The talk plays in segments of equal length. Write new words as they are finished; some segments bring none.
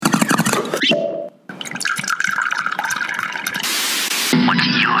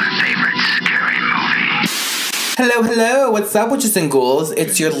Hello, hello. What's up, witches and ghouls?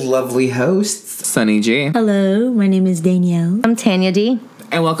 It's your lovely hosts, Sunny G. Hello, my name is Danielle. I'm Tanya D.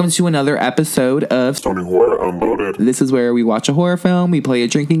 And welcome to another episode of Stoney Horror Unloaded. This is where we watch a horror film, we play a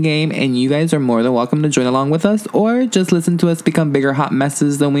drinking game, and you guys are more than welcome to join along with us or just listen to us become bigger hot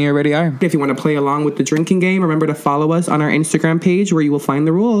messes than we already are. If you want to play along with the drinking game, remember to follow us on our Instagram page where you will find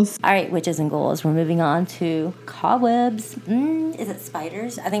the rules. All right, witches and ghouls. We're moving on to Cobwebs. Is it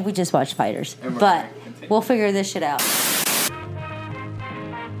spiders? I think we just watched spiders. But we'll figure this shit out.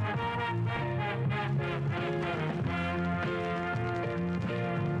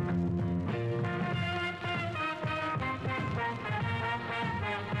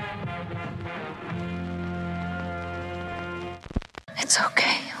 It's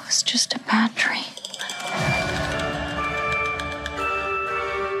okay. It was just a bad dream.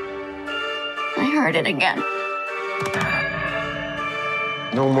 I heard it again.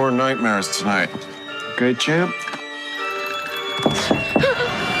 No more nightmares tonight. Okay, champ?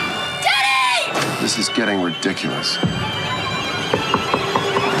 Daddy! This is getting ridiculous.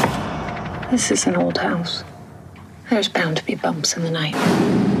 This is an old house. There's bound to be bumps in the night.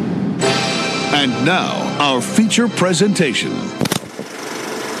 And now, our feature presentation.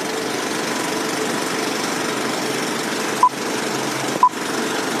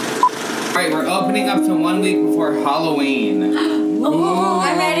 Alright, we're opening up to 1 week before Halloween.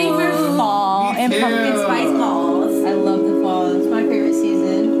 I'm ready for fall and pumpkin spice balls. I love the fall. It's my favorite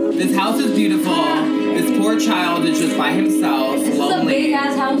season. This house is beautiful. This poor child is just by himself, This lonely. is a big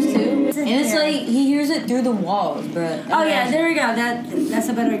ass house too, and it's like he hears it through the walls, bro. Oh yeah, there we go. That's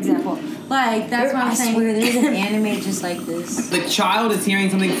a better example. Like that's what I'm saying. I swear, there's an anime just like this. The child is hearing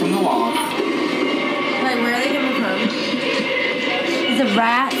something from the wall. Like where are they coming from? Is it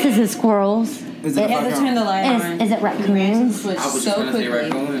rats? Is it squirrels? Is it You have to turn the light on. Is it raccoons? Switch I was just so gonna say quickly.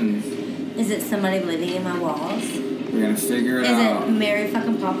 raccoons. Is it somebody living in my walls? We're gonna figure it Is out. it Mary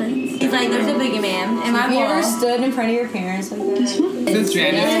fucking Poppins? He's like, there's a boogeyman in my Have you ever wall. stood in front of your parents like that? This is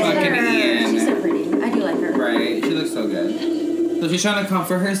Janice fucking She's so Ian. pretty. I do like her. Right? She looks so good. So she's trying to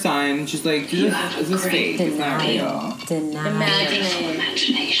comfort her son. She's like, this is fake. It's not real.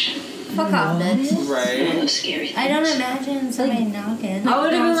 Imagination. Fuck off, bitch. Right? I don't imagine somebody knocking. I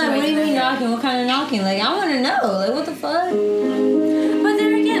would have been like, what do you mean knocking? What kind of knocking? Like, I want to know. Like, what the fuck? But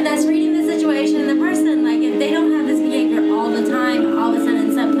there again, that's reading the situation and the person. Like, if they don't have this behavior all the time, all of a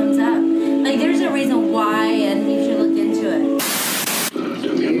sudden something comes up. Like, there's a reason why, and you should look into it.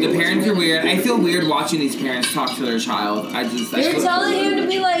 The parents are weird. I feel weird watching these parents talk to their child. You're telling him to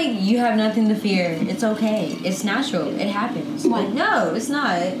be like, you have nothing to fear. It's okay. It's natural. It happens. Like, no, it's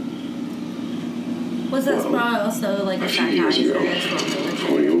not. Was that probably also like a psychiatrist?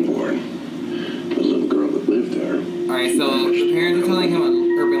 Before you were born, the little girl that lived there. Alright, so the parents are telling him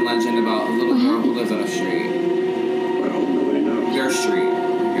an urban legend about a little girl who lives on a street. Well, nobody knows. Their street, I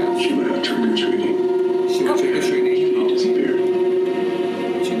guess. She went out trick-or-treating. She went trick-or-treating. She disappeared.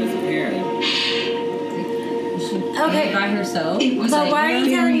 She disappeared. Okay. By herself. But why are you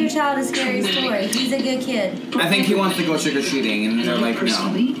telling your child a scary story? He's a good kid. I think he wants to go trick-or-treating, and they're like,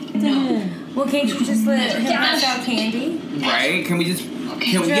 no. Well, can't you just let him pass out candy? Right? Can we just...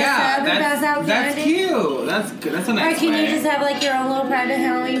 Dress yeah, up and pass out that's candy? cute. That's good. That's a Or nice can way. you just have like your own little private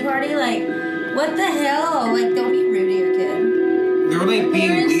Halloween party? Like, what the hell? Like, don't be rude to your kid. They're like being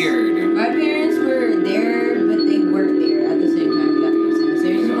Parents- weird. My parents were there, but they weren't there at the same time. If that makes sense.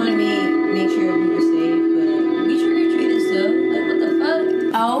 They just wanted me to make sure we were safe, but we trick-or-treated still. Like, what the fuck?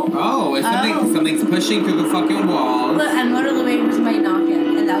 Oh. It's something's pushing through the fucking wall. Look, I'm literally waiting for somebody to knock it,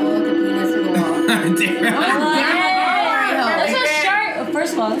 and that will look a penis through the wall. That's a sharp.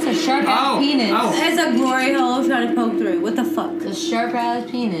 First of all, that's a sharp ass penis. It's a glory hole trying to poke through. What the fuck? It's a sharp ass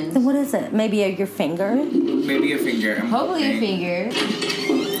penis. What is it? Maybe your finger? Maybe a finger. Hopefully a finger.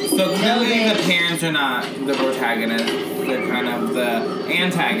 So clearly the parents are not the protagonists. They're kind of the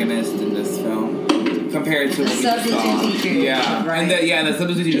antagonist in this film. Compared to what we just saw. Substitute teacher. Yeah. Right. And the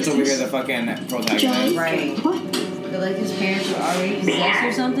substitute teacher's over here, the fucking protagonist. Right. But like his parents were already possessed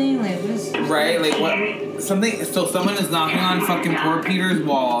or something? Like, what's... Right? Like what? Something. So someone is knocking on fucking poor Peter's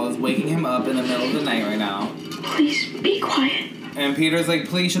walls, waking him up in the middle of the night right now. Please be quiet. And Peter's like,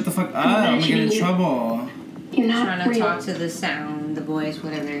 please shut the fuck up. I'm getting in trouble. You're not trying to real. talk to the sound, the voice,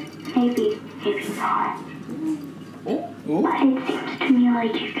 whatever. Maybe not. Ooh. But it seems to me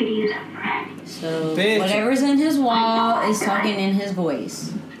like you could use a friend. So Bitch. whatever's in his wall is talking in his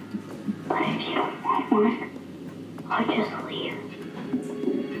voice. But if you don't want one, I'll just leave.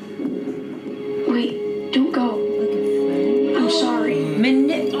 Wait, don't go. I'm sorry.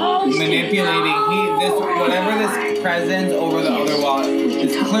 Manipulating. Whatever this presence over the other wall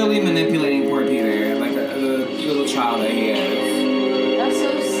is clearly manipulating poor Peter. Like the child that he is. That's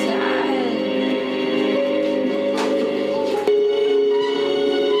so sad.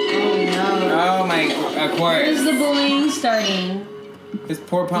 Oh no. Oh my, of course. Where's the bullying starting? His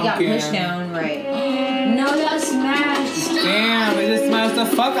poor He pumpkin. got pushed down, right? No, that's smashed. Damn, they just smashed the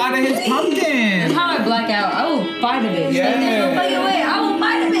fuck out of his pumpkin. That's how I black out. I will fight a bitch. Yeah. Like, there's no fucking way. I will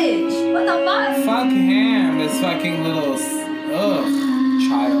fight a bitch. What the fuck? Fuck him, this fucking little,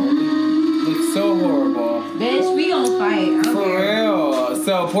 child. Looks so horrible. Bitch, we gonna fight. I don't For care. real.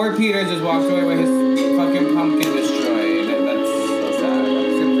 So poor Peter just walked away with his fucking pumpkin destroyed. That's so sad.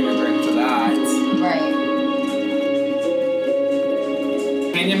 I'm simply referring to that. Right.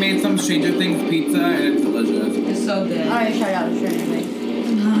 Tanya made some Stranger Things pizza and it's delicious. It's so good. I already tried out the Stranger Things.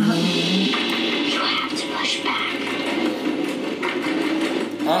 You have to push back.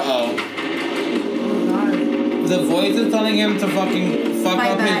 Uh-oh. The voice is telling him to fucking fuck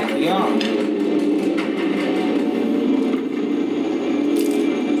Fight up back. his young.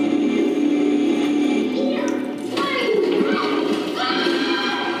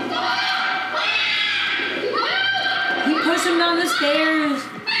 He pushed him down the stairs.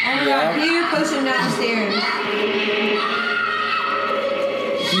 Oh my god, Peter pushed him down the stairs.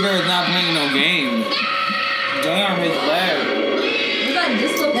 Peter is not playing no game. Damn, his leg. You got That was like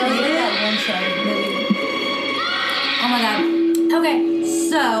dislocated. that one show. Oh my god. Okay,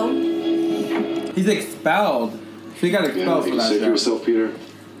 so He's expelled. So he got expelled for that Save show. yourself, Peter.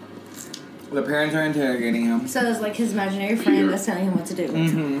 The parents are interrogating him. so it's like his imaginary friend that's telling him what to do.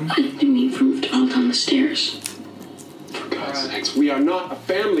 I've been moved all down the stairs. For God's sakes, we are not a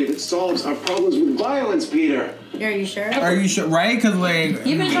family that solves our problems with violence, Peter. Are you sure? Are you sure? Right? Because, like,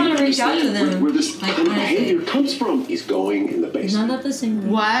 You've been trying to reach out to them. Where this Like, behavior comes from. He's going in the It's basement. not the same.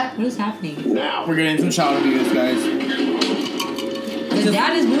 What? What is happening? Now. we're getting some child abuse, guys. The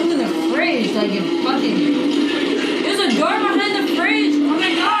dad is moving the fridge like it fucking. There's a door behind the fridge. Oh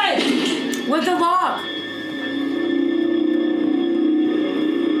my god! With the lock.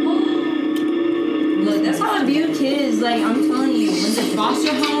 Look, that's how I view kids. Like I'm telling you, when the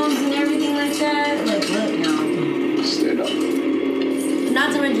foster homes and everything like that. Like look now. Stand up.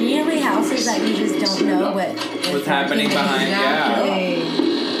 Not to mention, you know how many houses that you just don't know What's happening behind? Yeah.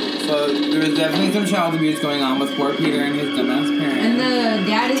 Exactly. So there was definitely some child abuse going on with poor Peter and his dumbass parents. And the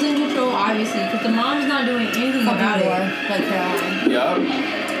dad is in control, obviously, because the mom's not doing anything about it. Like that. Yup.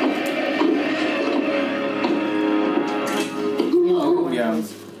 Oh, yeah.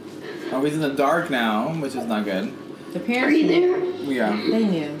 Oh, he's in the dark now, which is not good. The parents. Are you there? Yeah. They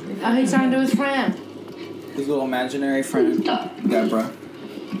knew. Oh, he's talking to his friend. His little imaginary friend, Deborah.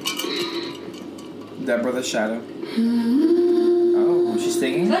 Deborah the Shadow. Oh, she's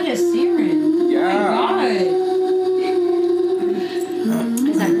singing? Such a siren. Yeah. Oh my god.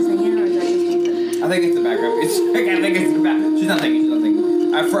 Is that the singing or is that just I think it's the background. I think it's the back. She's not singing.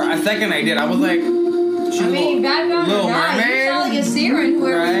 For a second I did. I was like, she's I mean, background Little or not, you Mermaid? sound like a siren,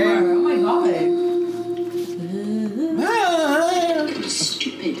 whoever you are. Oh my god.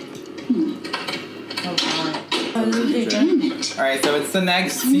 Stupid. Oh god. Alright, so it's the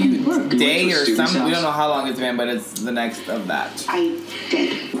next day or something. We don't know how long it's been, but it's the next of that. I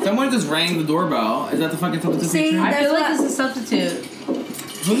did. Someone just rang the doorbell. Is that the fucking substitute See, teacher? I feel like what- it's a substitute.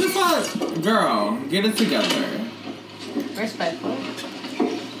 Who the fuck? Girl, get it together. Respectful.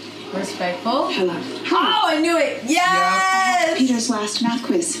 Respectful. Hello. Oh, I knew it. Yes! Peter's last math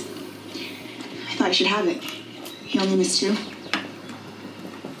quiz. I thought you should have it. He only missed 2.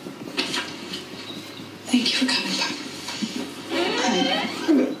 Thank you for coming back.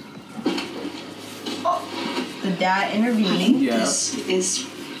 The dad intervening Yeah. This is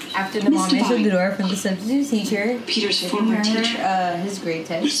after the mom Mr. answered the Vine. door from the substitute teacher. Peter's Giving former her, teacher. his grade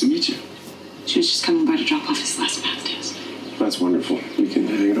test. Nice to meet you. She was just coming by to drop off his last math test. That's wonderful. We can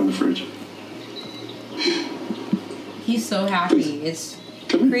hang it on the fridge. He's so happy. It's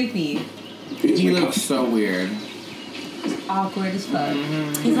Come here. creepy. He looks so weird. Awkward as fuck.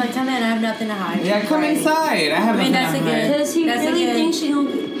 He's like, come in, I have nothing to hide. Yeah, come inside. I have I mean, nothing that's to a hide. good. Because he That's really a good- thinks she'll.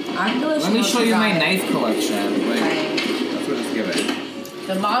 I feel like Let me show you my knife collection. Like, Right. that's what it's giving.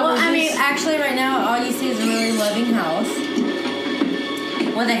 The mom Well, was I mean, just- actually, right now, all you see is a really loving house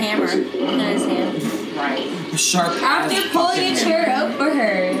with a hammer in his hand. right. Sharp. After ass pulling fucking a chair hammer. up for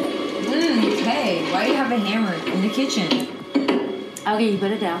her. Hey, why do you have a hammer in the kitchen? Okay, you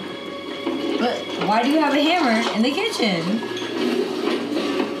put it down. But why do you have a hammer in the kitchen?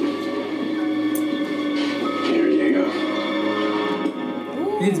 Here you go.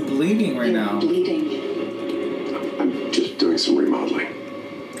 He's bleeding right now. Bleeding. I'm just doing some remodeling.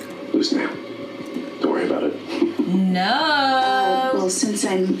 Loose nail. Don't worry about it. No. Well, since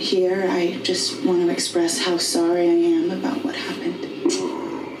I'm here, I just want to express how sorry I am about what happened.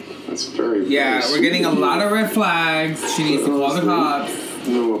 That's very Yeah, we're getting a lot of red flags. She needs to call the cops.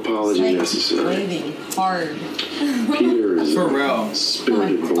 No apology necessary. Waving hard. Peter is For real. a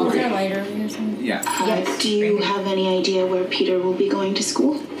spirited boy. Is there a lighter over here or something? Yeah. Do you have any idea where Peter will be going to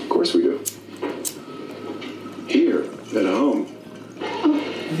school? Of course we do. Here, at home.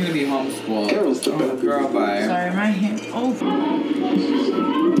 He's gonna be homeschooled. Carol's the best. Girl, bye. Sorry, my hand. Oh.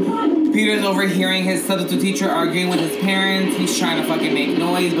 Peter's overhearing his substitute teacher arguing with his parents. He's trying to fucking make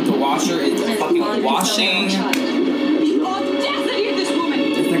noise, but the washer is fucking washing.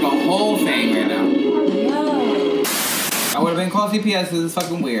 It's like a whole thing right now. Yo. I would have been called CPS. This is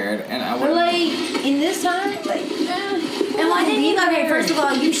fucking weird, and I would. But like in this time, like, and why didn't you? Okay, first of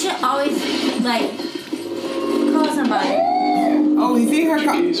all, you should always like call somebody. Oh, he see her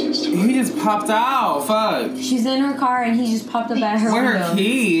car. He just popped out. Fuck. She's in her car and he just popped up at her Where window. her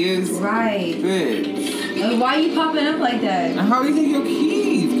keys? Right. Bitch. Like, why are you popping up like that? How do you take your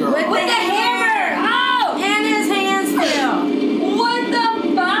keys, girl? With the hammer! Oh! And his hands still. What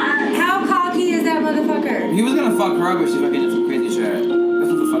the fuck? How cocky is that motherfucker? He was gonna fuck her up, but she fucking did some crazy shit. That's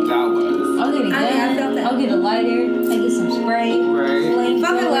what the fuck that was. I'll get a gun. I'll get a lighter. I get some spray. Right.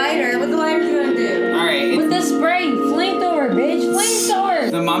 Fuck a lighter. What the lighter's gonna do? Alright. With the spray. Flamethrower, bitch. Flamethrower.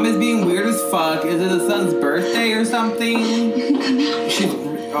 The mom is being weird as fuck. Is it the son's birthday or something?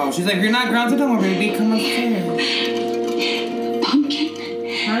 She's like, you're not grounded no more, baby. Come upstairs. Pumpkin.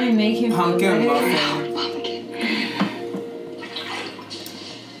 How do you make him Pumpkin feel muffin.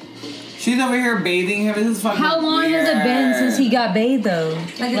 She's over here bathing him. This is fucking How long weird. has it been since he got bathed, though?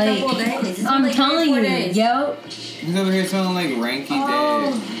 Like a couple of days. It's I'm been like telling 3 or 4 you, days. yo. He's over here smelling like ranky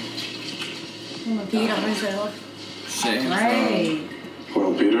Pete on herself. shit himself. Right.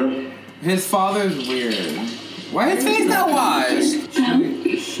 Well, Peter. His father's weird. Why his face not washed?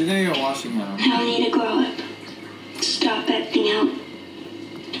 She's gonna get washing him. I need to grow up. Stop acting out.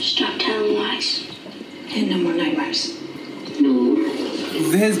 Stop telling lies. And no more nightmares. No.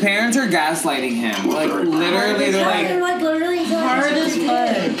 His parents are gaslighting him. Like, literally, they're like... literally Hard as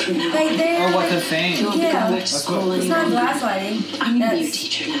fuck. Like they're Or what the like, thing. yeah. That's what... It's not gaslighting. I'm a new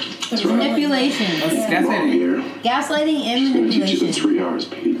teacher now. Manipulation. That's gaslighting. Gaslighting and manipulation. 3 hours,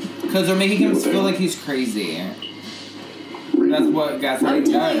 Pete. Because they're making him feel like he's crazy. That's what gaslighting I'm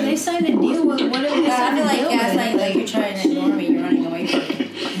telling you, they does. signed a deal with whatever they I signed feel a like deal with. gaslighting, like you're trying to ignore me, you're running away from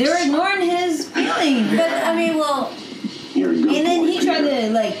me. They're ignoring his feelings. But I mean, well, You're a good And then boy, he tried Peter.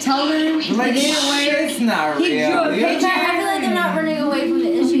 to like tell them Like, they didn't wear. it's not He real. drew a Yeah. picture. I feel like they're not running away from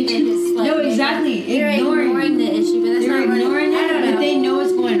the issue. They just like No, exactly. They're ignoring the issue, but that's They're not running. ignoring I it, don't know. but they know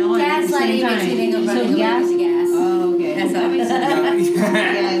what's going on at the Gaslighting same makes you think time. of running So away gas. from gas. Oh, okay. That's how makes sense.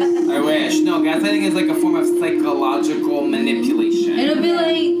 Yes. I wish. No, gaslighting is like a form of psychological manipulation. It'll be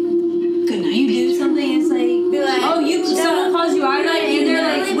like Good night. you do something. It's like, Be like, oh, someone calls you out on it, and they're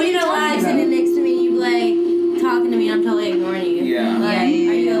like, what are you talking about? sitting next to me, you like talking to me, and I'm totally ignoring you. Yeah. Like,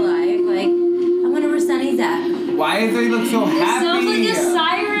 Yeah. are you alive? Like, I wonder where Sonny's at. Why does he look so It happy? sounds like a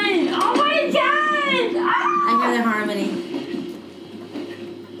siren. Oh my god! Ah! I hear the harmony.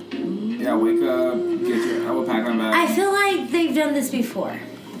 Yeah, wake up. Get your... I will pack my bag. I feel like they've done this before.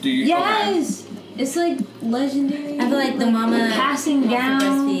 Do you... Yes, it's like legendary. I feel like the mama passing wants to down.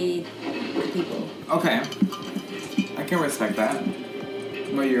 breastfeed people. Okay. I can respect that.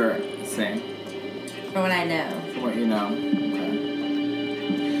 What you're saying. From what I know. From what you know. Okay.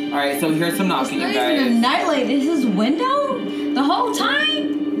 Alright, so here's some knocking, you It's not even a guys. nightlight. This is window the whole time.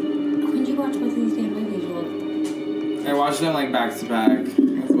 When did you watch both of these damn movies? Well, I watched them like back to back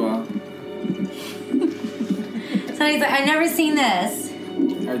as well. Sonny's like, I've never seen this.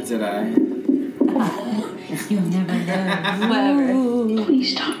 Or did I? You'll never know. Whatever.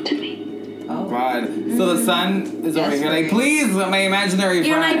 Please talk to me. Oh God. So the son is over here like, please, my imaginary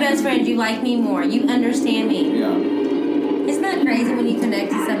You're my friend. best friend. You like me more. You understand me. Yeah. Isn't that crazy when you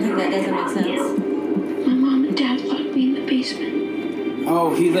connect to something that doesn't make sense? My mom and dad locked me in the basement.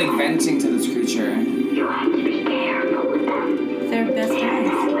 Oh, he's like venting to this creature. You have to be careful with them. They're best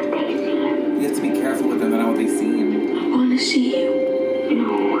friends. What they see. You have to be careful with them and what they seem. I want to see you. No.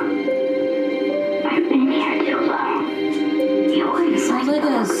 I've been here too long. It sounds like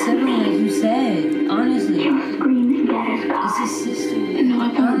a sibling, like you said. Honestly, Screaming at his it's his sister. No, I I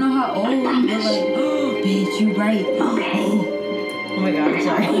don't know how old, but like, oh, bitch, you right. Oh my god, I'm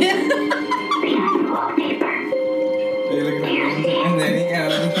sorry. behind the wallpaper. Are you looking at me? And then,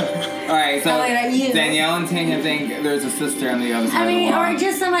 Alright, so Oh, wait, are you? Danielle and Tanya think there's a sister on the other side I mean, of the wall. or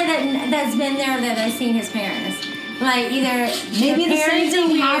just somebody that's been there that has seen his parents. Like either Maybe the same parents are thing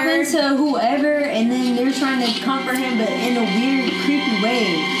weird, happened to whoever, and then they're trying to comfort him, but in a weird, creepy way.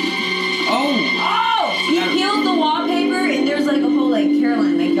 Oh! He peeled the wallpaper, and there's like a whole like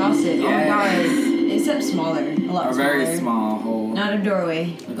Caroline, like y'all said. Yes. Oh my god, except smaller, a lot A smaller. very small hole. Not a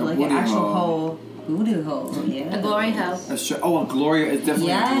doorway, but like an actual hole. Voodoo hole, yeah. A glory hole. That's true. Oh, a glory is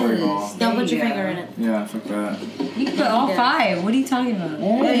definitely a glory hole. Don't put your finger in it. Yeah, fuck that. You can put all 5. What are you talking about?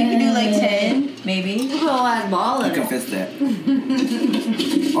 Oh, you can do like 10, maybe. You put a whole ass ball in You can it. fist it.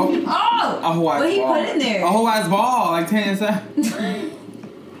 Oh! Oh! A whole ass What he ball. put in there? A whole ass ball, like Tanya said. Is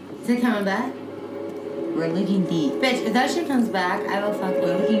it coming back? We're looking deep. Bitch, if that shit comes back, I will fuck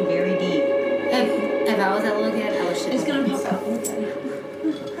We're looking very deep. If I was that little kid, I would shit. It's gonna pop out.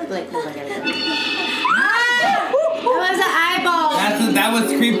 Like, oh my god. That was an eyeball. That was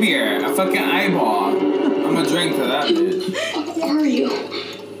creepier. A fucking eyeball. I'm gonna drink to that bitch. Who are you?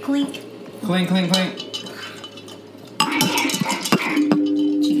 Clink. Clink, clink, clink.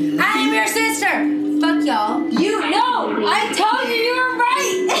 I am your sister. Fuck y'all. You know! I told you you were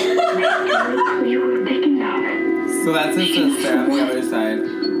right! So that's his sister on the other side. I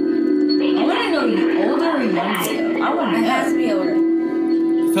wanna know you older or younger. I wanna It has to know. be older.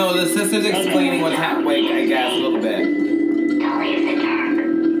 So the sister's explaining what's happening, I guess, a little bit.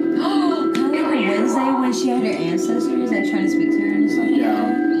 Wednesday when she had her ancestors, like trying to speak to her and stuff. Yeah.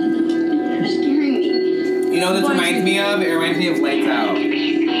 You're scaring me. You know what this reminds me of? It reminds me of Lights Out.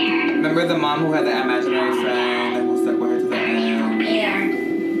 Remember the mom who had the imaginary friend that was stuck with her to the end?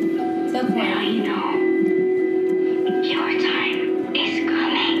 Yeah. So Now you know. Your time is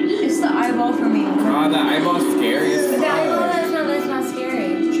coming. It's the eyeball for me. Oh, the eyeball's scary as that's not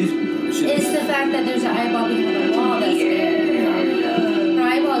scary. It's the fact that there's an eyeball behind the wall that's scary. Her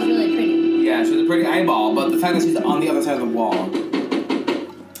eyeball is really pretty. Yeah, she's a pretty eyeball, but the fact that she's on the other side of the wall.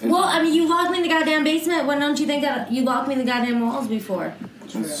 Well, I mean, you locked me in the goddamn basement. Why don't you think that you locked me in the goddamn walls before?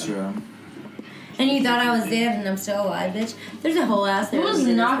 That's true. And you thought I was dead and I'm still alive, bitch. There's a whole ass there. Who's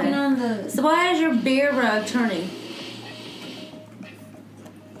knocking on the... So why is your beer rug turning?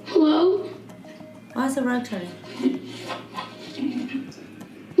 Hello? Why is the rug turning?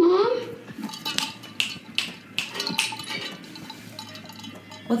 Mom?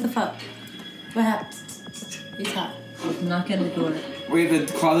 What the fuck? What happened? He's hot. Knock on the door. Wait, the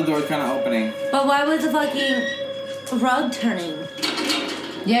closet door's kind of opening. But why was the fucking rug turning?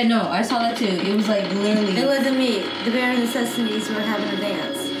 Yeah, no, I saw that too. It was like literally... It wasn't me. The Bear and the Sesames were having a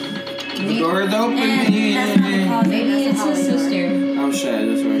dance. The door is open. And that's not the closet. Maybe that's it's the his hallway door. sister. Oh shit,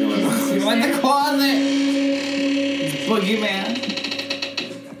 that's where it was. You like the closet? Boogeyman.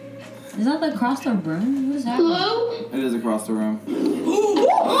 Is that the across the room? What is that? Hello? It is across the room.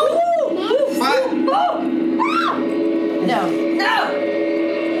 What? No. No.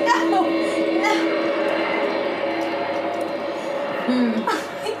 No.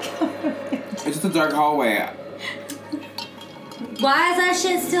 It's just a dark hallway. Why is that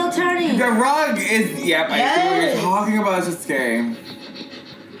shit still turning? The rug is... Yep, I see what you're talking about. It's just scary.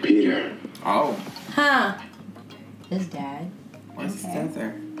 Peter. Oh. Huh. His dad. Why is his dad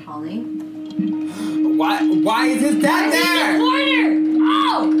there? Holly. Why is his dad there? In the corner!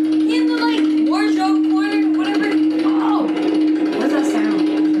 Oh! In the, like, wardrobe corner, whatever. Oh! What's that sound?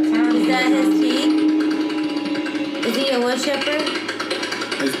 Is that his teeth? Is he a wood chipper?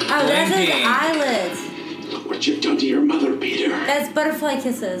 It's Oh, that's his blinking. eyelids. Look what you've done to your mother, Peter. That's butterfly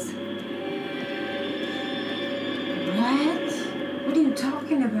kisses. What? What are you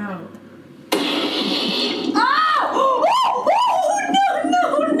talking about? Oh!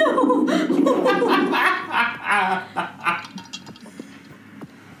 No!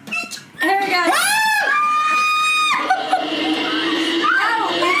 Here we go. Ow,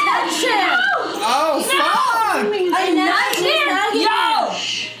 it touched him. Oh, fuck! I know.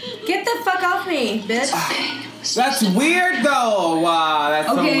 Get the fuck off me, bitch. That's weird, though. Wow, that's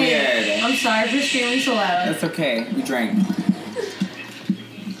so weird. I'm sorry for screaming so loud. That's okay. We drank.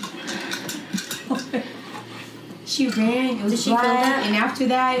 She ran, it was Did she feel black, that? and after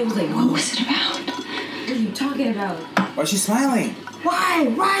that, it was like, what was it about? What are you talking about? Why is she smiling? Why?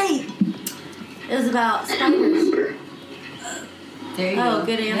 Right? It was about spiders. There you go. Oh,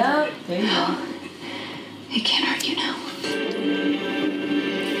 good answer. Yep, there you go. It can't hurt you now.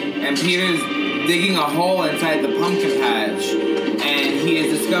 And Peter's digging a hole inside the pumpkin patch, and he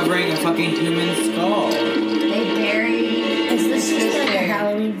is discovering a fucking human skull. They buried Is this his just like a sister.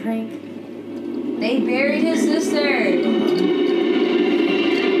 Halloween prank? They buried his sister. He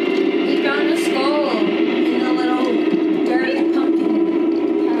found a skull in the little dirt pumpkin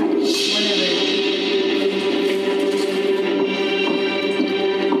patch, whatever.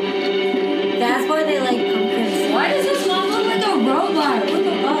 That's why they like pumpkins. Why does this mom look like a robot? What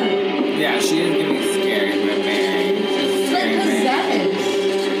the fuck? she is giving scary, but Mary. She's like possessed.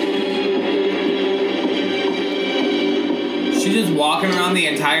 She's just walking around the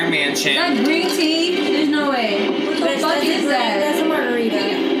entire mansion. That green tea? There's no way. What the fuck is that? That's a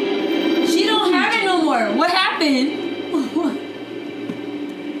margarita. She don't have it no more. What happened?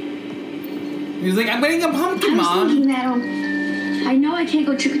 He was like, I'm getting a pumpkin, Mom. I was thinking that, I know I can't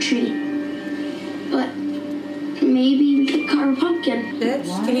go trick-or-treating, but maybe we could carve a pumpkin. Bitch,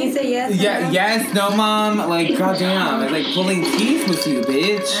 can you say yes? Yeah, yes, no, Mom. Like, goddamn. It's like pulling teeth with you,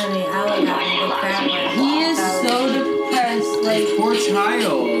 bitch. I mean, I would have the crap. He is so depressed. Like, poor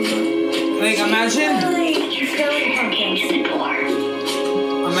child. Like, imagine. Killing pumpkins.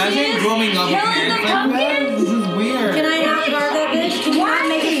 Imagine growing up with parents like that. This is weird. Can I not guard that bitch? Can you not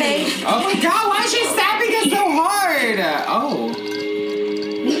make a face? Oh my god, why is she stabbing us so hard? Oh.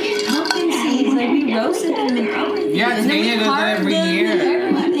 pumpkin seeds. Like, we roasted them and everything. Yeah, Tanya does that every year.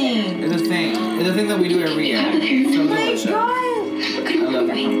 Everything. It's a thing. It's a thing that we do every year. It's so delicious. I love the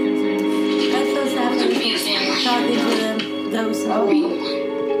pumpkin seeds. I'm so sad for these people talking to them ghosts.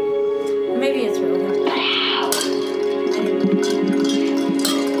 Maybe it's real.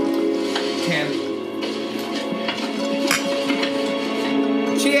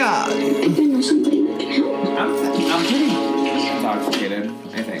 Chia! I know somebody that can help. I'm pretty intoxicated,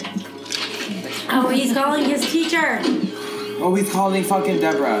 I think. Oh, he's calling his teacher. Oh, he's calling fucking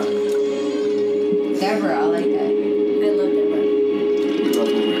Deborah. Deborah, I like that. I love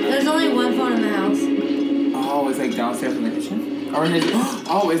Deborah. There's only one phone in the house. Oh, it's like downstairs in the kitchen? Or in his...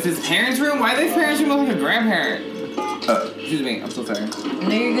 Oh, is his parents' room? Why does his parents' room look like a grandparent? Excuse me, I'm so sorry. No,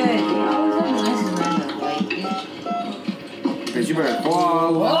 you're good. You always have the nicest random, like, Bitch, you better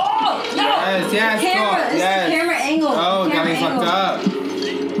call. Oh, no! Yes, Camera, call. it's Yes. the camera angle. Oh, got me fucked up.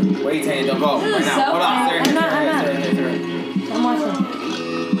 Wait, Tanya, don't go. Right now. Hold on. I'm not. I'm watching.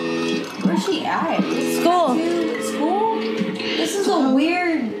 Where's she at? School. School? This is a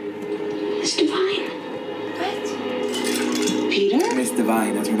weird... Miss Divine. What? Peter? Miss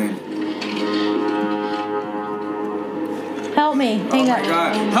Divine, that's her name. Help me. Hang Oh my up.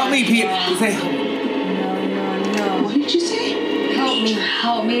 god. Help me, Pete. Say No. What did you say? Help me.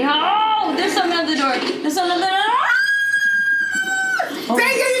 Help me. Oh! There's someone at the door. There's someone at the door.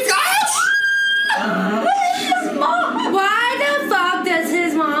 Dang it, you guys! His mom. Why the fuck does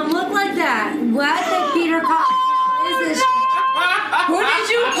his mom look like that? What the Peter call? Is this? Who did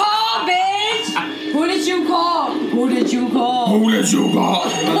you call, bitch? Who did you call? Who did you call? Who did you call?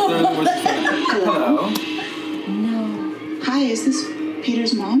 Hello? No. Hi, is this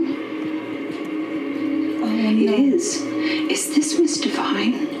Peter's mom? Oh, no. It is. Is this Miss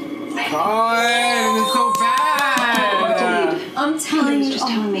Divine? God, it's so bad. I'm telling He was you. just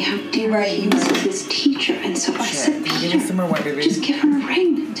telling me how dear he was to his teacher, and so I said, Give me Peter, some more wine, baby. just give her a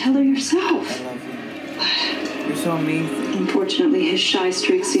ring and tell her yourself. I love you. You're so amazing. Unfortunately, his shy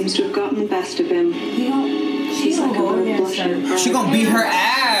streak seems to have gotten the best of him. She's like a little blusher. She gonna beat her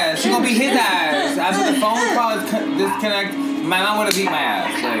ass. She gonna beat his ass. After the phone call is disconnect, my mom would have beat my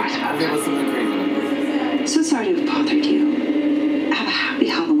ass. Like, if it was something crazy. So sorry to have bothered you. Have a happy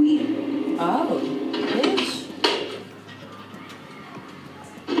Halloween. Oh, bitch.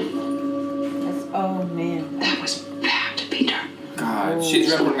 Oh, man. That was bad, Peter. God, she's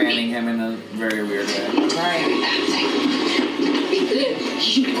reprimanding him in a very weird way. Right.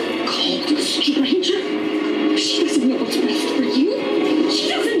 You called a stranger? She doesn't know what's best for you. She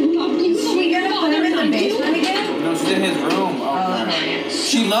doesn't love you. Is she gonna put him in the basement again? No, she's in his room. Oh, God. Okay.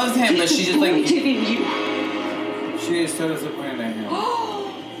 She loves him, but she just like... Disappointed in you. She is so disappointed in him.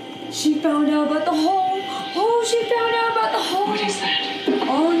 She found out about the hole. Oh, she found out about the hole. What is that?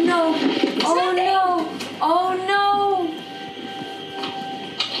 Oh, no. Oh, no. Oh, no.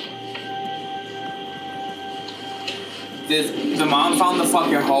 The mom found the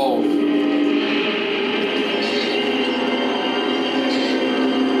fucking hole.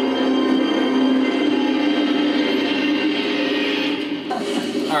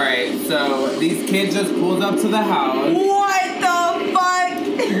 Alright, so these kids just pulled up to the house. What the fuck?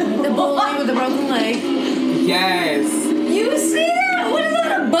 The bully with the broken leg. Yes. You see that? What is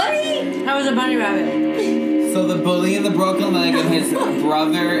that, a bunny? That was a bunny rabbit. So the bully and the broken leg and his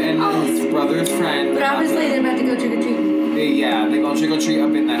brother and his brother's friend. But obviously they're about to go trick or treat. Yeah, they go trick or treat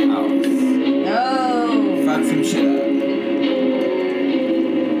up in that house. No. Fuck some shit up.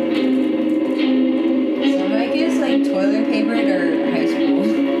 So Mike is like toilet papered or high school.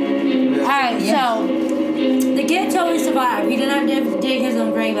 Alright, so the kid totally survived. He didn't have to dig his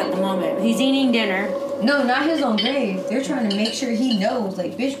own grave at the moment. He's eating dinner. No, not his own grave. They're trying to make sure he knows.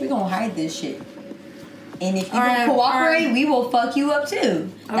 Like, bitch, we gonna hide this shit. And if you don't cooperate, we will fuck you up too.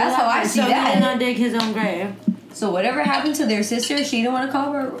 That's how I see so that. he did not dig his own grave. So whatever happened to their sister, she didn't want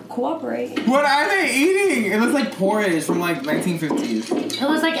to cooperate. What are they eating? It looks like porridge from like 1950s. It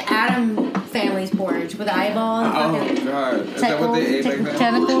was like Adam family's porridge with eyeballs. Oh god. Is that what they ate back then?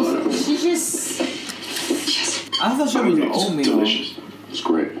 Tentacles. She just... I thought she was oatmeal. Delicious. It's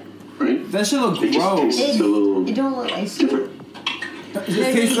great, right? That shit look gross. It don't look like soup. It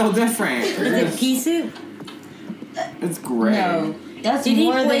just tastes so different. Is it pea soup? It's great. No. That's Did he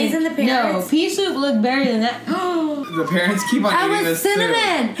more poison than, the parents? No, pea soup looked better than that. The parents keep on eating this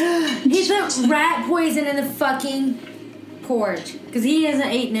cinnamon. He put rat poison in the fucking porridge because he hasn't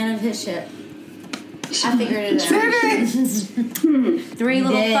ate none of his shit. I figured it out. 3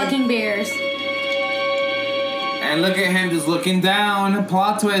 little fucking bears. And look at him just looking down.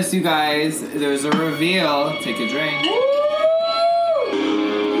 Plot twist, you guys. There's a reveal. Take a drink.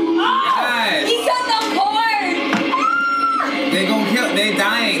 Yes. He cut the cord. They gonna kill. They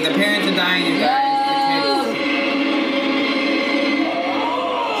dying. The parents are dying, you guys.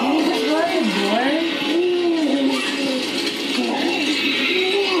 Can you just go to the door?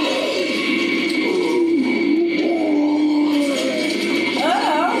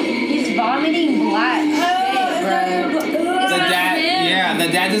 He's vomiting black shit, bro. The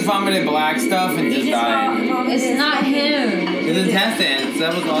dad just vomited black stuff and just died. It's not him. His intestines.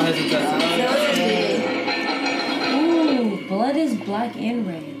 That was all his intestines. Ooh, blood is black and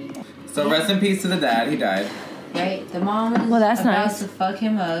red. So rest in peace to the dad. He died. Right, the mom is that's about nice. to fuck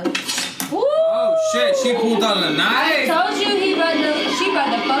him up. Oh shit! She pulled out a I knife. told you she about to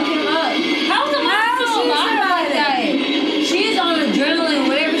fuck him up. How's the mom still alive like that? She's on adrenaline,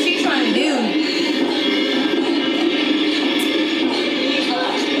 whatever she's trying to do.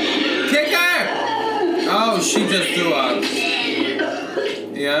 Kick her! Oh, she just threw up.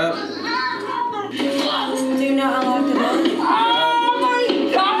 Yep. Do not unlock the door. Oh my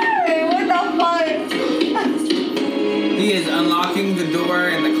god! What the fuck? He is unlocking the door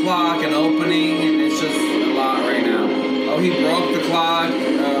and the clock and opening, and it's just a lot right now. Oh, he broke the clock.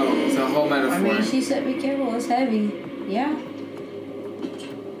 Oh, it's a whole metaphor. I mean, she said be careful, it's heavy. Yeah.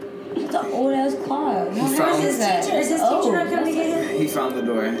 It's an old ass clock. What house found- is that? Is his teacher not coming to get him? He found the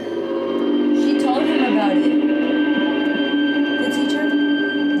door. She told him about it. The teacher?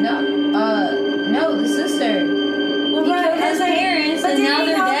 No, the sister. Well, He killed his parents, and now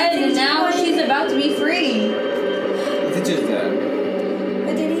they're dead, and now she's about to be free. The teacher's dead.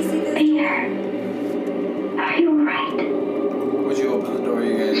 But did he see this? Peter, are you alright? Would you open the door,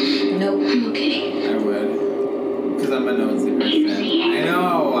 you guys? Nope. I'm okay. I would. Because I'm a nosy person. I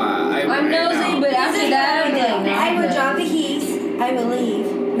know. I'm nosy, but after that, I'm like, I would drop the keys. I would leave.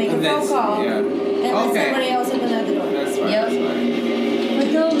 Make a phone call. Yeah. And let somebody else open the door. That's fine. Yep. That's fine. But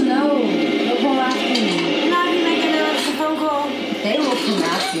they'll know. They'll come after me. Not even making a phone call. They will come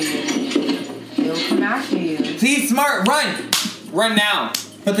after you. They'll come after you. He's smart. Run. Run now.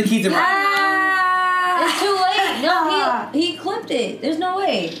 Put the keys in. It's too late. No, he clipped it. There's no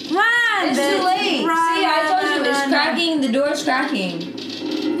way. Run! It's too late. Run, See, I told you it's run. cracking. The door's cracking.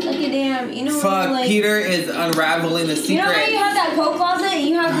 Look at damn. You know when Fuck, you, like, Peter is unraveling the secret. You know how you have that coat closet and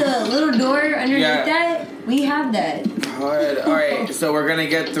you have the little door underneath that? We have that. God. Alright, so we're gonna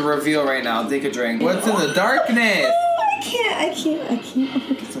get the reveal right now. Take a drink. What's in the darkness? I can't. It's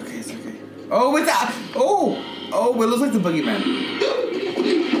okay, it's okay. Oh, it's that. Oh, it looks like the boogeyman.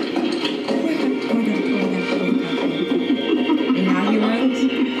 And now he runs.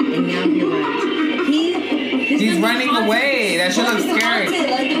 He's running away. That shit looks scary. Haunted,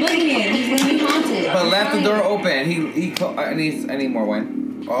 like the boogeyman. He's gonna be haunted. But left the door open. I need more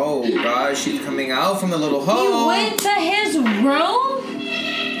wine. Oh gosh, she's coming out from the little hole. He went to his room?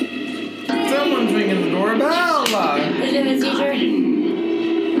 Someone's ringing the doorbell. Is it the teacher?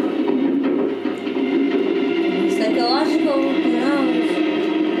 Psychological, who knows?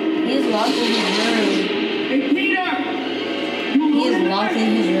 He is locked in his room. Hey, Peter! He is locked in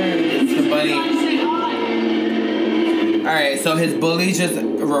his room. It's the bunny. Alright, so his bully just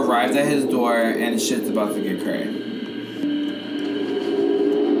arrives at his door and shit's about to get crazy.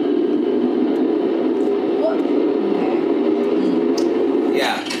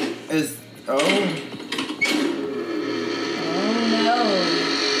 Yeah. It's Oh no.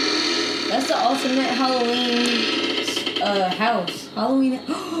 That's the ultimate Halloween house. Halloween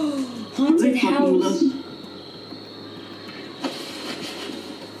haunted house.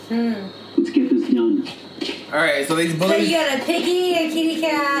 Let's get this done. Alright, so these So bullies. you got a piggy, a kitty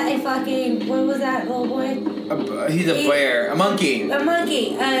cat, a fucking, what was that little boy? He's a bear. A monkey. A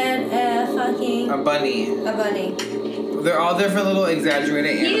monkey, and a fucking... A bunny. A bunny. They're all different little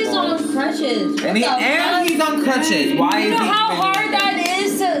exaggerated animals. He's on crutches. And he's on crutches. Why is he? You know how hard that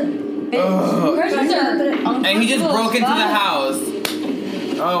is to. Crutches are. And he just broke into the house.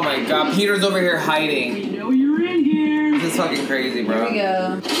 Oh my god, Peter's over here hiding. You know you're in here. This is fucking crazy, bro. Here we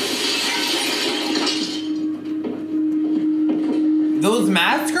go. Those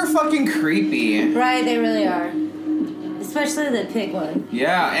masks are fucking creepy. Right, they really are. Especially the pig one.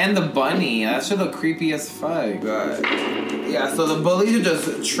 Yeah, and the bunny. That shit look creepy as fuck. God. Yeah, so the bullies are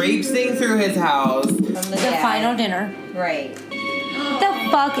just traipsing through his house. The final dinner. Right. What the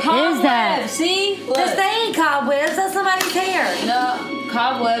fuck is that? See? Look. This ain't cobwebs. That's somebody's hair. No,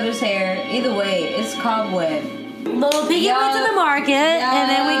 cobweb is hair. Either way, it's cobweb. Little piggy went to the market, and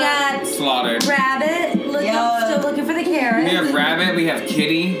then we got slaughtered. Rabbit. Still looking for the carrot. We have Rabbit. We have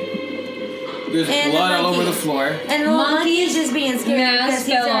Kitty. There's And blood the all over monkey. the floor. And the monkey is just being scared because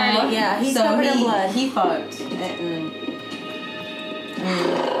he's already, he's so covered in blood. He fucked.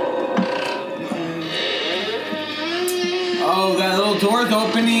 Oh, that little door's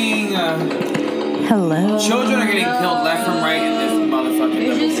opening. Hello. Children are getting killed left from right in this motherfucking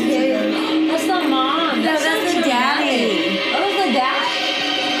double feature. That's the mom. No, that's the daddy. Oh, that's the dad?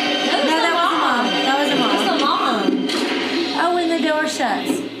 No, that was the mom. That was the mom. That's the mom. Oh, and the door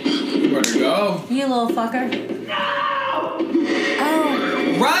shuts. Where'd it go? You little fucker. Oh.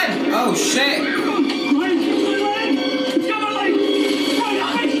 Run! Oh, shit.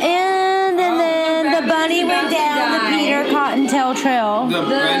 And then the bunny went down the Peter Cottontail Trail. The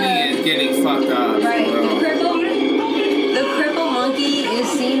bunny is getting fucked up. Right. The cripple monkey is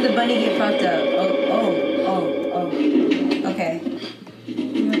seeing the bunny get fucked up. Oh. Okay.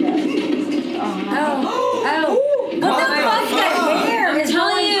 Oh. What the fuck? That hair is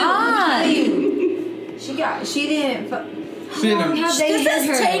going on. She didn't. How long have they This hit is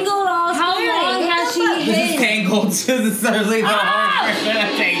her? tangled all How long has she This is hit? tangled. This is seriously the hard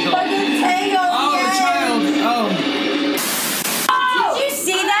tangled. Fucking tangled. Oh, the child. Oh. Did you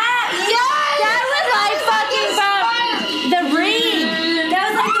see that? Yes! That was like fucking the Ring. That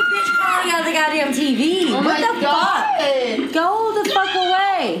was like the bitch crawling out of the goddamn TV. Oh What my the God. fuck? Go the fuck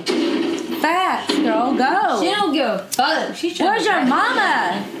away. Fast, girl, go. She don't give a fuck. She's trying Where's to your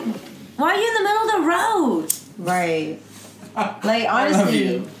mama? Why are you in the middle of the road? Right. Like, love honestly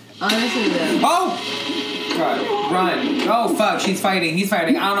you. though. Oh! God, run. Oh, fuck. She's fighting. He's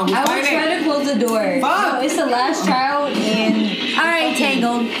fighting. I don't know who's I was fighting. trying to close the door. Fuck. No, it's the last child and... Alright,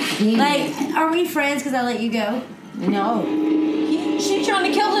 Tangled. Like, are we friends because I let you go? No. She's trying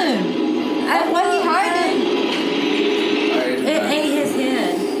to kill him. Why he hiding? It ate his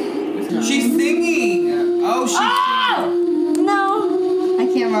head. She's singing. Oh, she. No. I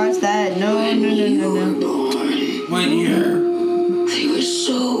can't watch that. No. When you're. They were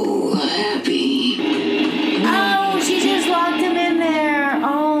so happy. Oh, she just locked him in there.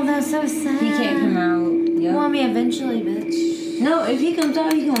 Oh, that's so sad. He can't come out. Yep. Well, I mean, eventually, bitch. No, if he comes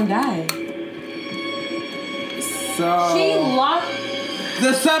out, he's gonna die. So. She locked.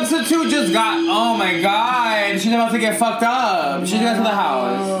 The substitute just got. Oh my god. She's about to get fucked up. She got to the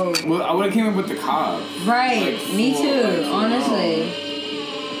house. Well, I would have came in with the cops. Right. Like, Me too. Honestly.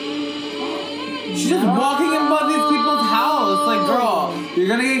 She's just walking in above these people's house. Like, girl, you're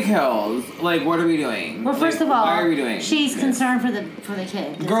gonna get killed. Like, what are we doing? Well, first Like, of all, why are we doing? she's concerned for the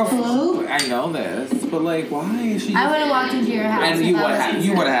kid. Girl, I know this, but like, why is she? I would have walked into your house. And you would have.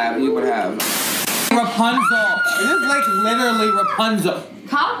 You would have. You would have. Rapunzel. This is like literally Rapunzel.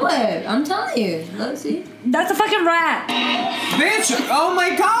 Cobweb. I'm telling you. Look, see. That's a fucking rat. Bitch! Oh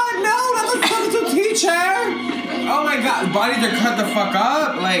my god, no! That's a substitute teacher! Oh my god, bodies are cut the fuck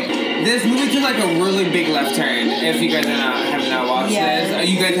up. Like, this movie took like a really big left turn. If you guys have not watched this,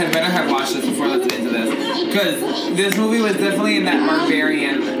 you guys had better have watched this before listening to this. Because this movie was definitely in that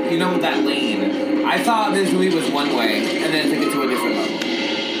barbarian, you know, that lane. I thought this movie was one way, and then it took it to a different level.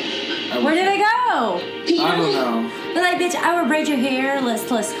 Where did it go? I don't know. But like, bitch, I would braid your hair. Let's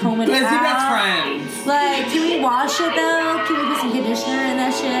comb it out. Let's be best friends. Like, can we wash it though? Can we put some conditioner in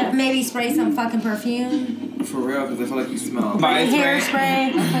that shit? Maybe spray some fucking perfume. For real, because I feel like you smell.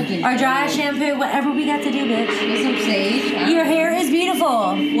 Hairspray or dry shampoo, whatever we got to do, bitch. Get some sage. Your hair is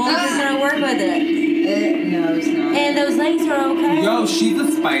beautiful. We're just gonna work with it. No, it's not. And those legs are okay. Yo, she's a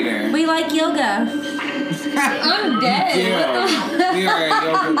spider. We like yoga. I'm dead. Yeah, we are a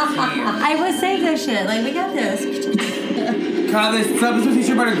yoga team. I would save this shit. Like, we got this. God, this substitute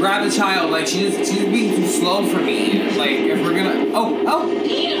teacher better grab the child. Like, she's being too slow for me. Like, if we're gonna... Oh!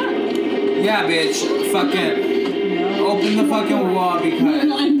 Yeah, bitch. Fucking... Open the fucking wall because...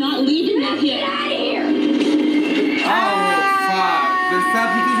 No, I'm not leaving that here. Get out of here. Oh, fuck. The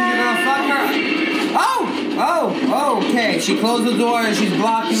substitute teacher gonna fuck her. Oh, If she closed the door and she's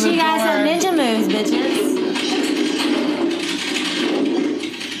blocking the door. She got some ninja moves, bitches.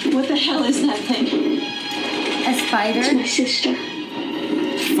 What the hell is that thing? A spider? It's my sister.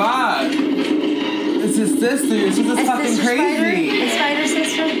 Fuck. It's his sister. Your sister's fucking crazy. The spider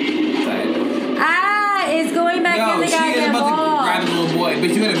sister? It's going back in the goddamn wall. She is about to grab the little boy. But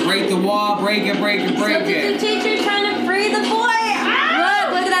you gotta break the wall, break it. So the teacher's trying to free the boy.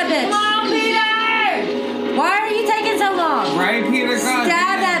 Look at that bitch. Come on, Peter! Why are you taking so long? Right, Peter? Stab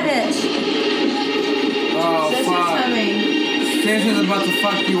that bitch. Oh, Sister's fuck. coming. Sister's about to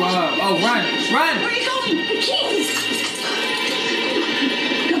fuck you up. Oh, run! Where are you going? The keys!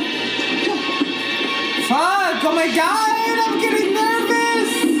 Fuck! Oh my god! I'm getting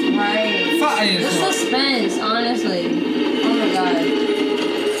nervous! Right. Fuck! The suspense, honestly. Oh my god.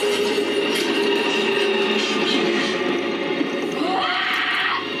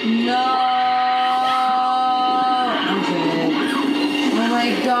 No. I'm good. Oh my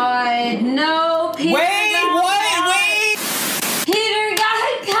god. No, Peter. Wait! Peter got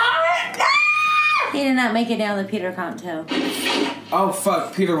caught. He did not make it down the Peter cocktail. Oh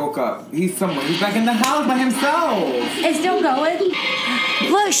fuck! Peter woke up. He's somewhere. He's back in the house by himself. It's still going.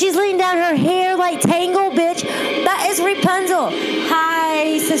 Look, she's leaning down her hair like Tangle, bitch. That is Rapunzel.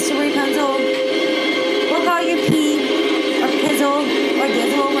 Hi, Sister Rapunzel. We'll call you Pete or Pizzle or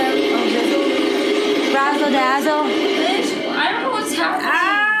Dizzle, whatever. Or Bizzle. Razzle Dazzle. Bitch, I don't know what's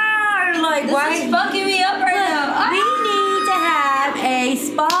happening. Like, this is fucking me up right now. We need to have a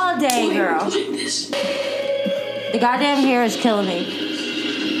spa day, girl. The goddamn hair is killing me.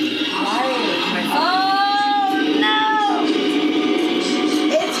 Oh no!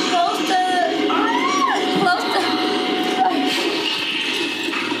 It's close to.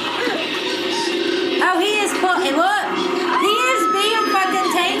 Oh, he is putting. Look, he is being fucking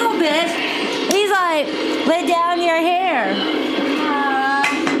Tangled, bitch. He's like, let down your hair.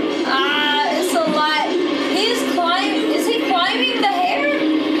 It's a lot. He's climbing. Is he climbing the hair?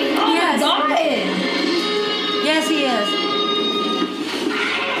 Oh Yes. my god! Yes, he is.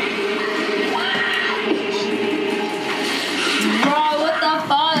 Bro, what the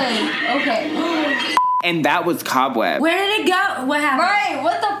fuck? Okay. And that was Cobweb. Where did it go? What happened? Right,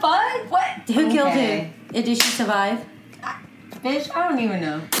 what the fuck? What? Who killed who? Did she survive? Bitch, I don't even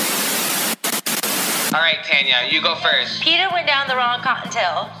know. All right, Tanya, you go first. Peter went down the wrong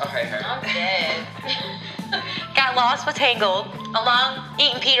cottontail. Okay, her. I'm dead. Got lost with Tangled, along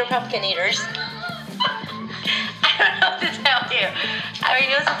eating Peter pumpkin eaters. I don't know what to tell you. I mean,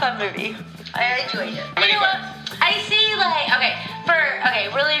 it was a fun movie. I enjoyed it. You know what? I see, like,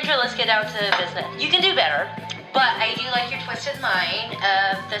 really and truly, let's get down to business. You can do better, but I do like your twisted mind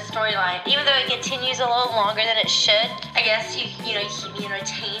of the storyline. Even though it continues a little longer than it should, I guess you keep me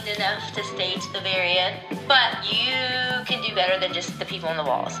entertained enough to stay to the very end. But you can do better than just the people on the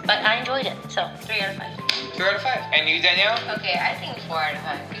walls. But I enjoyed it, so 3 out of 5. 2 out of 5. And you, Danielle? Okay, I think 4 out of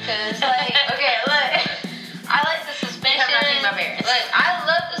 5 because, like, okay, look. I like the suspensions. Like, I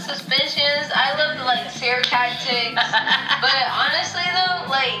love the suspensions. I love the, like, scare tactics. But honestly, though,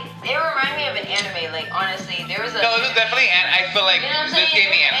 like, they remind me of an anime. Like, honestly, there was a... No, this is definitely, I feel like this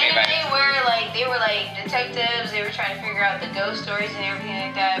gave me anime vibes. Where, like, they were, like, detectives. They were trying to figure out the ghost stories and everything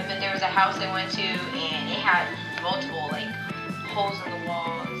like that. But there was a house they went to, and it had multiple, like, holes in the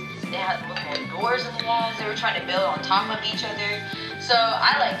walls. They had multiple doors in the walls. They were trying to build on top of each other. So,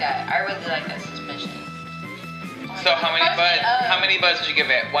 I like that. I really like that suspension. So how many buds did you give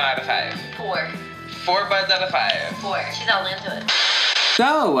it? 1 out of 5? 4. 4 buds out of 5. 4. She's all into it.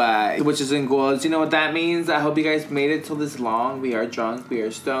 So, witches and ghouls, you know what that means? I hope you guys made it till this long. We are drunk, we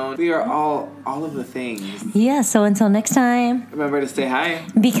are stoned, we are all of the things. Yeah, so until next time. Remember to stay high.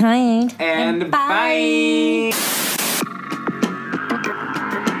 Be kind. And bye.